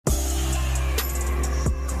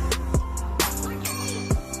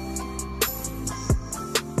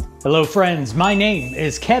Hello friends, my name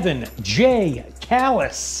is Kevin J.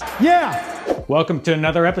 Callis. Yeah! Welcome to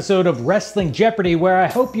another episode of Wrestling Jeopardy, where I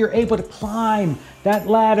hope you're able to climb that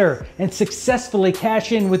ladder and successfully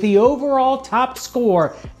cash in with the overall top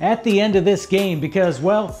score at the end of this game because,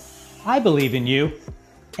 well, I believe in you.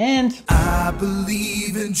 And I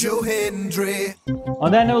believe in Joe Hendry.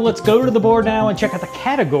 On that note, let's go to the board now and check out the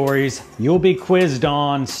categories you'll be quizzed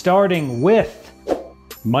on, starting with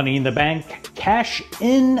Money in the Bank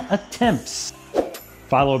cash-in attempts,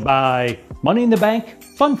 followed by Money in the Bank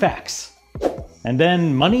fun facts, and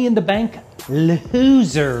then Money in the Bank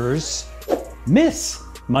losers, Miss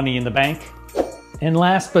Money in the Bank, and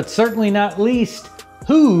last but certainly not least,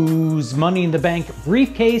 whose Money in the Bank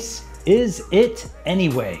briefcase is it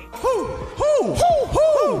anyway?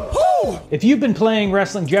 If you've been playing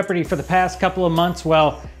Wrestling Jeopardy for the past couple of months,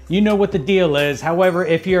 well, you know what the deal is. However,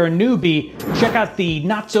 if you're a newbie, check out the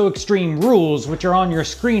not so extreme rules, which are on your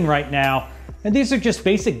screen right now. And these are just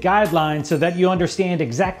basic guidelines so that you understand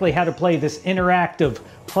exactly how to play this interactive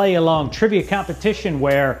play-along trivia competition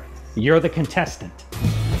where you're the contestant.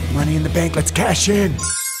 Money in the Bank, let's cash in.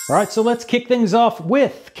 All right, so let's kick things off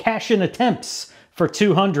with cash-in attempts for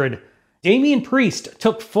 200. Damian Priest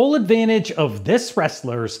took full advantage of this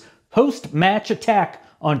wrestler's post-match attack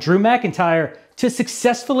on Drew McIntyre to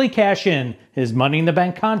successfully cash in his Money in the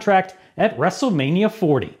Bank contract at WrestleMania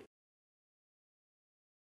 40.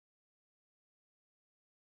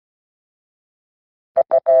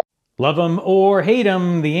 Love him or hate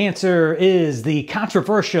him, the answer is the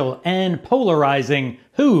controversial and polarizing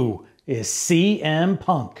Who is CM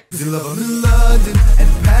Punk. You love him in London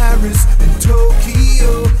and Paris and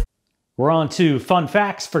Tokyo. We're on to fun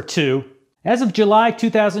facts for 2. As of July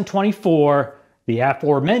 2024, the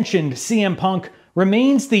aforementioned CM Punk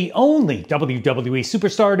remains the only WWE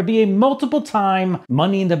superstar to be a multiple-time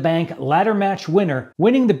Money in the Bank ladder match winner,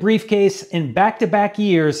 winning the briefcase in back-to-back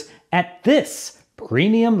years at this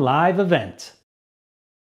premium live event.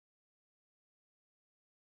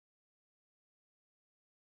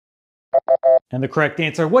 And the correct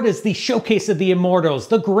answer, what is the Showcase of the Immortals,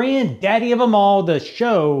 the granddaddy of them all, the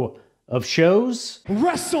show of shows?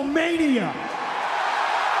 WrestleMania!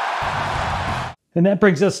 And that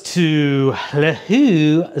brings us to Le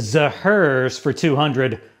Who, the Hers for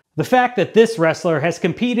 200. The fact that this wrestler has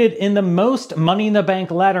competed in the most Money in the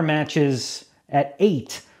Bank ladder matches at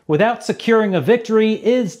 8 without securing a victory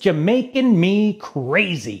is Jamaican me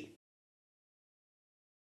crazy.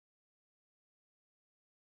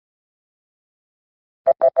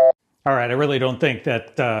 All right, I really don't think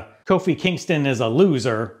that Kofi Kingston is a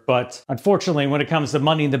loser, but unfortunately when it comes to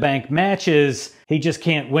Money in the Bank matches, he just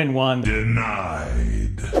can't win one.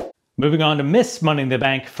 Denied. Moving on to Miss Money in the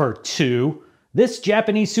Bank for 2. This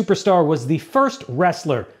Japanese superstar was the first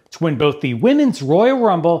wrestler to win both the Women's Royal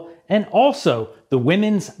Rumble and also the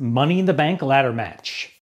Women's Money in the Bank ladder match.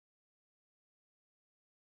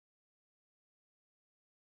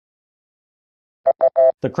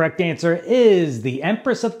 The correct answer is the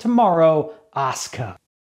Empress of Tomorrow, Asuka.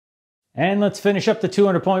 And let's finish up the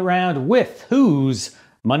 200-point round with whose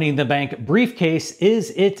Money in the Bank briefcase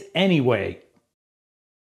is it anyway?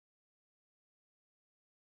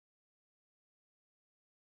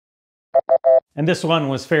 And this one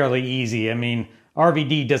was fairly easy. I mean,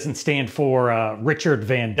 RVD doesn't stand for Richard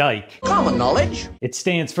Van Dyke. Common knowledge. It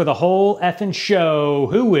stands for the whole effing show.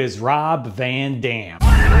 Who is Rob Van Dam?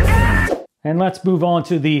 And let's move on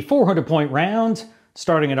to the 400-point round,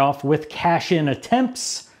 starting it off with cash-in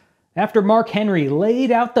attempts. After Mark Henry laid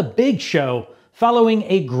out the big show following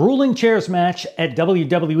a grueling chairs match at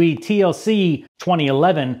WWE TLC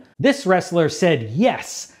 2011, this wrestler said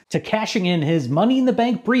yes to cashing in his Money in the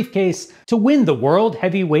Bank briefcase to win the World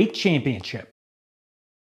Heavyweight Championship.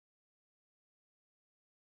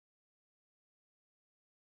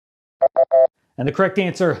 And the correct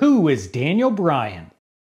answer, who is Daniel Bryan?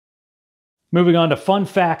 Moving on to fun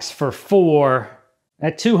facts for 4.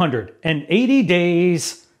 At 280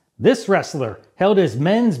 days, this wrestler held his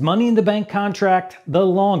men's Money in the Bank contract the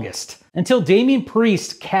longest, until Damian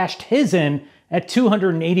Priest cashed his in at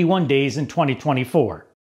 281 days in 2024.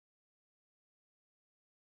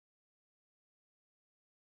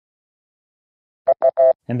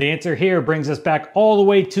 And the answer here brings us back all the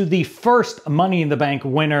way to the first Money in the Bank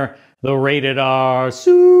winner, the rated R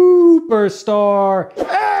superstar.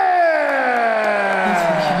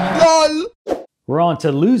 We're on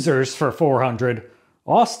to losers for 400.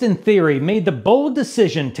 Austin Theory made the bold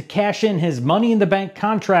decision to cash in his Money in the Bank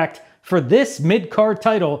contract for this mid-card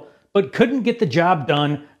title, but couldn't get the job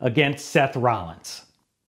done against Seth Rollins.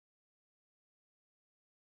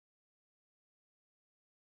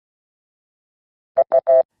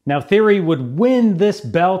 Now, Theory would win this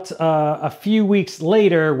belt a few weeks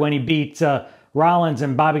later when he beat Rollins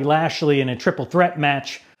and Bobby Lashley in a triple threat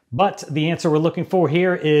match, but the answer we're looking for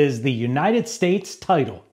here is the United States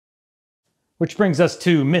title. Which brings us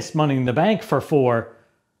to Miss Money in the Bank for 4.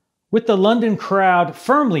 With the London crowd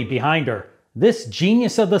firmly behind her, this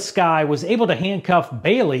genius of the sky was able to handcuff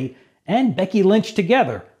Bayley and Becky Lynch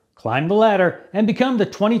together, climb the ladder, and become the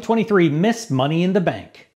 2023 Miss Money in the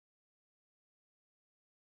Bank.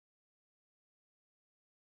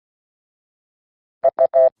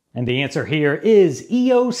 And the answer here is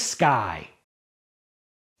Io Sky.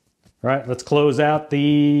 All right, let's close out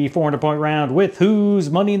the 400-point round with whose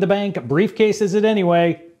Money in the Bank briefcase is it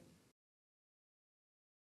anyway?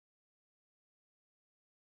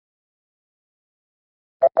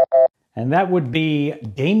 And that would be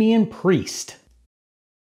Damian Priest.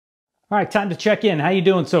 All right, time to check in. How you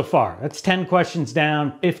doing so far? That's 10 questions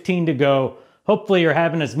down, 15 to go. Hopefully you're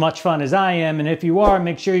having as much fun as I am, and if you are,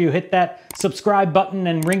 make sure you hit that subscribe button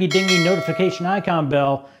and ringy-dingy notification icon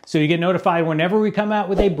bell so you get notified whenever we come out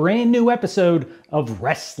with a brand new episode of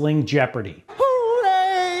Wrestling Jeopardy.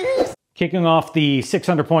 Hooray! Kicking off the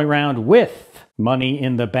 600-point round with Money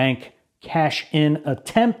in the Bank cash-in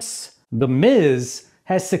attempts, The Miz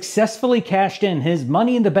has successfully cashed in his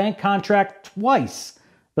Money in the Bank contract twice,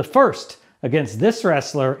 the first against this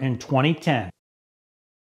wrestler in 2010.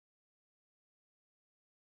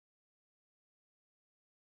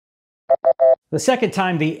 The second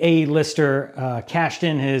time the A-lister cashed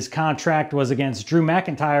in his contract was against Drew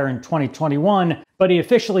McIntyre in 2021, but he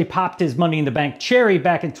officially popped his Money in the Bank cherry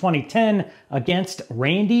back in 2010 against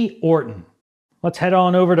Randy Orton. Let's head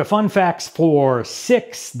on over to Fun Facts for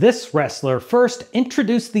 6. This wrestler first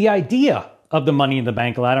introduced the idea of the Money in the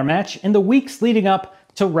Bank ladder match in the weeks leading up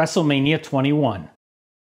to WrestleMania 21.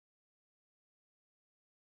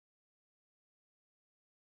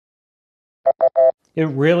 It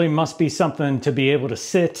really must be something to be able to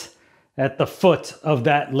sit at the foot of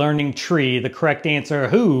that learning tree. The correct answer,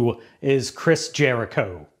 who is Chris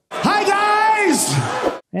Jericho? Hi,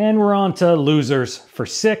 guys! And we're on to losers for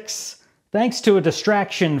 6. Thanks to a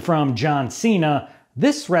distraction from John Cena,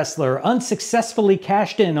 this wrestler unsuccessfully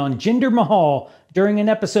cashed in on Jinder Mahal during an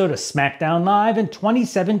episode of SmackDown Live in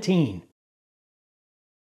 2017.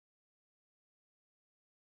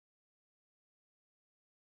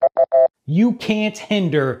 You can't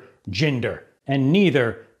hinder Jinder, and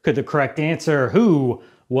neither could the correct answer, who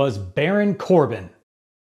was Baron Corbin.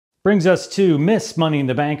 Brings us to Miss Money in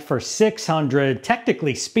the Bank for 600.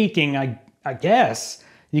 Technically speaking, I guess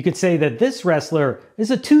you could say that this wrestler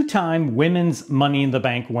is a 2-time Women's Money in the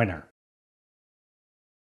Bank winner.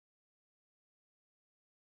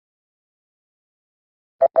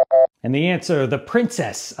 And the answer, the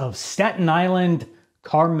Princess of Staten Island,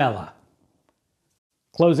 Carmella.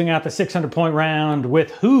 Closing out the 600-point round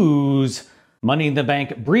with whose Money in the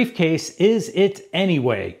Bank briefcase is it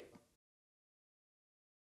anyway?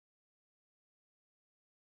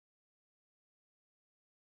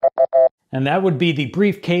 And that would be the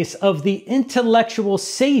briefcase of the intellectual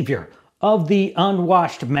savior of the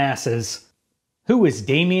unwashed masses, who is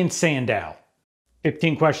Damien Sandow.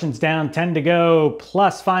 15 questions down, 10 to go,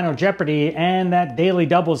 plus Final Jeopardy, and that daily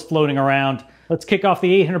doubles floating around. Let's kick off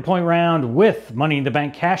the 800-point round with Money in the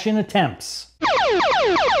Bank cash-in attempts.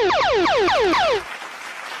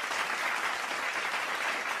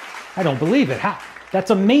 I don't believe it. How? That's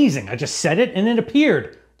amazing. I just said it and it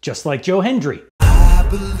appeared, just like Joe Hendry. I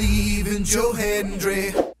believe in Joe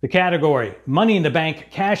Hendry. The category, Money in the Bank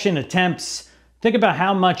cash-in attempts. Think about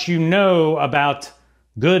how much you know about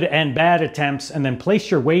good and bad attempts and then place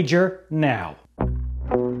your wager now.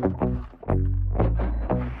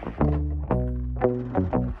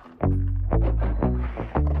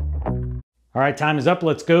 All right, time is up.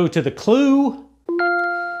 Let's go to the clue.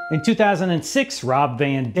 In 2006, Rob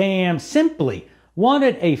Van Dam simply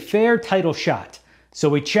wanted a fair title shot,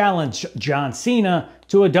 so he challenged John Cena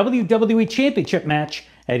to a WWE Championship match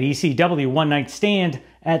at ECW One Night Stand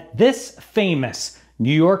at this famous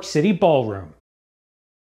New York City ballroom.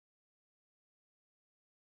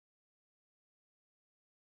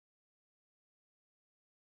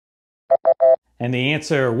 And the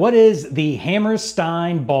answer, what is the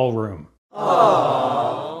Hammerstein Ballroom?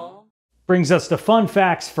 Aww. Brings us to fun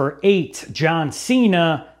facts for 8. John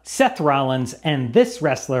Cena, Seth Rollins, and this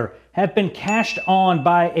wrestler have been cashed on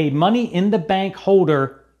by a Money in the Bank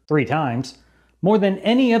holder 3 times, more than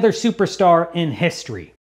any other superstar in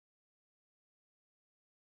history.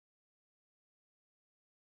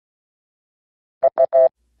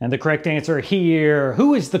 And the correct answer here,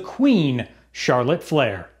 who is the Queen, Charlotte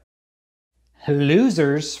Flair?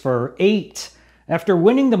 Losers for 8. After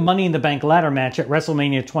winning the Money in the Bank ladder match at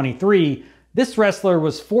WrestleMania 23, this wrestler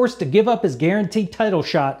was forced to give up his guaranteed title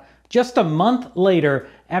shot just a month later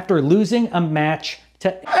after losing a match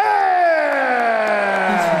to...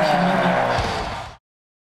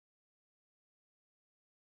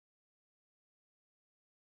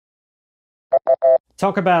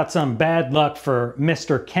 Talk about some bad luck for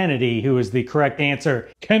Mr. Kennedy, who is the correct answer.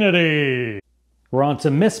 Kennedy! We're on to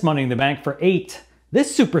Miss Money in the Bank for 8.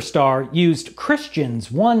 This superstar used Christian's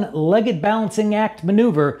one-legged balancing act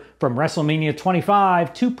maneuver from WrestleMania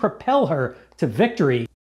 25 to propel her to victory.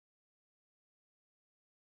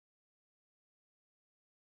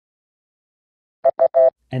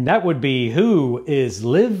 And that would be, who is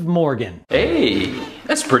Liv Morgan? Hey,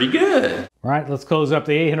 that's pretty good. All right, let's close up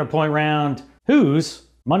the 800-point round. Whose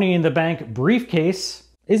Money in the Bank briefcase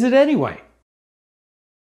is it anyway?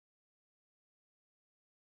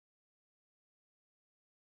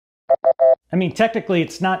 I mean, technically,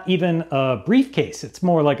 it's not even a briefcase. It's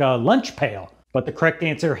more like a lunch pail. But the correct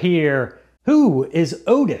answer here, who is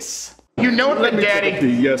Otis? You know it, Daddy.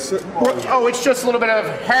 Yes, sir. Oh, it's just a little bit of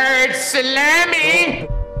hard salami.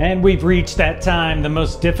 And we've reached that time, the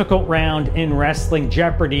most difficult round in Wrestling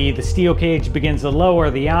Jeopardy. The steel cage begins to lower,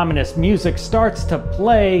 the ominous music starts to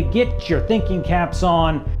play. Get your thinking caps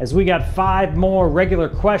on, as we got 5 more regular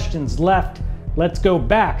questions left. Let's go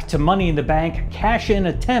back to Money in the Bank cash-in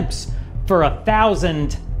attempts for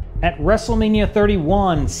 1,000. At WrestleMania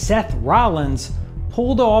 31, Seth Rollins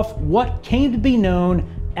pulled off what came to be known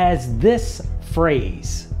as this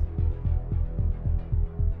phrase.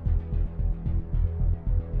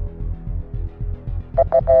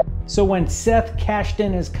 So when Seth cashed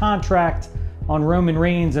in his contract on Roman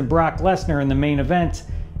Reigns and Brock Lesnar in the main event,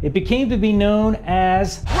 it became to be known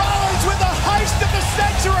as Rollins with the heist of the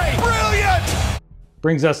century. Brilliant.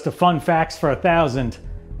 Brings us to fun facts for 1,000.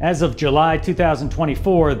 As of July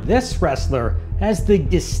 2024, this wrestler has the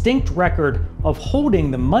distinct record of holding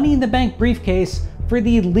the Money in the Bank briefcase for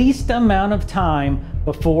the least amount of time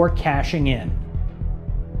before cashing in.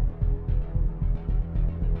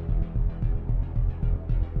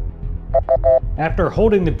 After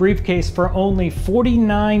holding the briefcase for only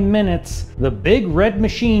 49 minutes, the Big Red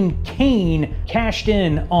Machine Kane cashed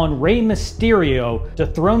in on Rey Mysterio,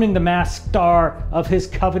 dethroning the masked star of his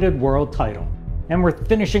coveted world title. And we're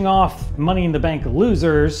finishing off Money in the Bank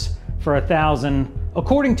losers for 1,000.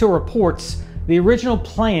 According to reports, the original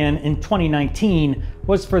plan in 2019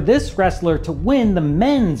 was for this wrestler to win the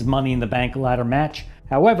men's Money in the Bank ladder match.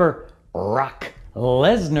 However, Brock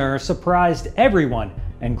Lesnar surprised everyone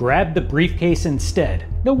and grabbed the briefcase instead.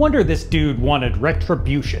 No wonder this dude wanted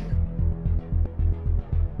retribution.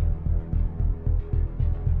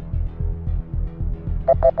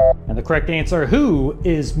 And the correct answer, who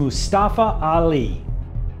is Mustafa Ali?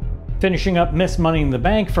 Finishing up Miss Money in the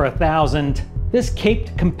Bank for 1,000. This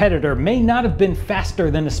caped competitor may not have been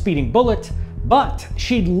faster than a speeding bullet, but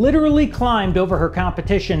she literally climbed over her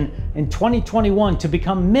competition in 2021 to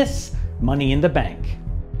become Miss Money in the Bank.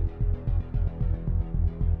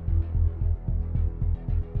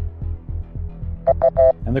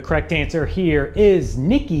 And the correct answer here is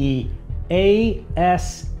Nikki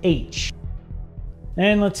A.S.H.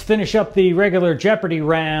 And let's finish up the regular Jeopardy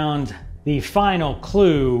round. The final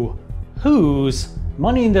clue, whose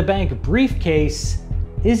Money in the Bank briefcase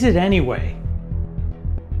is it anyway?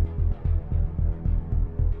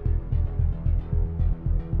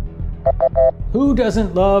 Who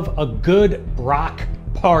doesn't love a good Brock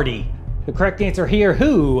party? The correct answer here,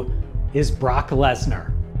 who is Brock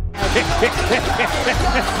Lesnar?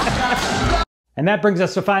 And that brings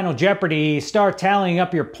us to Final Jeopardy. Start tallying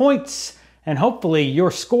up your points, and hopefully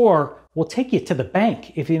your score will take you to the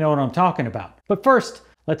bank, if you know what I'm talking about. But first,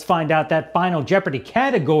 let's find out that Final Jeopardy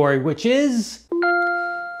category, which is...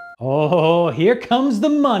 oh, here comes the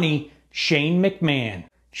money, Shane McMahon.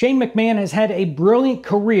 Shane McMahon has had a brilliant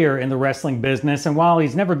career in the wrestling business, and while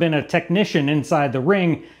he's never been a technician inside the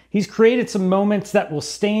ring, he's created some moments that will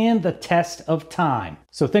stand the test of time.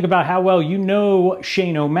 So think about how well you know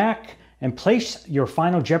Shane O'Mac and place your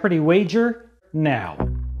Final Jeopardy wager now.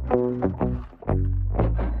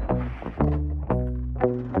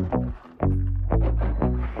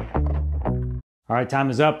 All right, time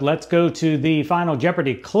is up. Let's go to the Final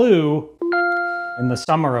Jeopardy clue. In the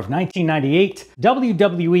summer of 1998,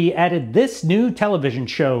 WWE added this new television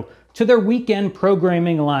show to their weekend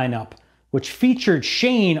programming lineup, which featured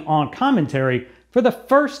Shane on commentary for the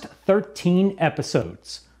first 13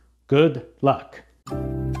 episodes. Good luck.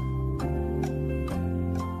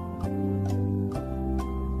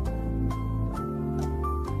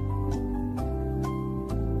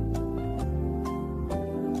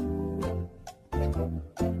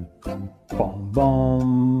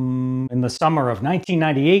 bum. In the summer of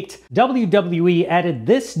 1998, WWE added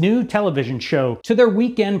this new television show to their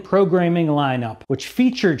weekend programming lineup, which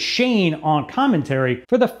featured Shane on commentary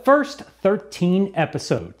for the first 13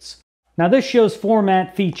 episodes. Now, this show's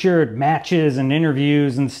format featured matches and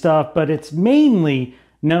interviews and stuff, but it's mainly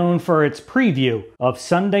known for its preview of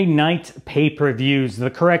Sunday night pay-per-views.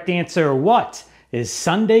 The correct answer, what is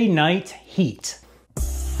Sunday Night Heat?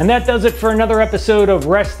 And that does it for another episode of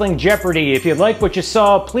Wrestling Jeopardy! If you like what you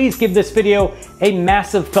saw, please give this video a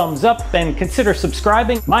massive thumbs up and consider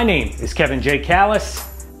subscribing. My name is Kevin J.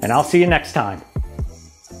 Callis, and I'll see you next time.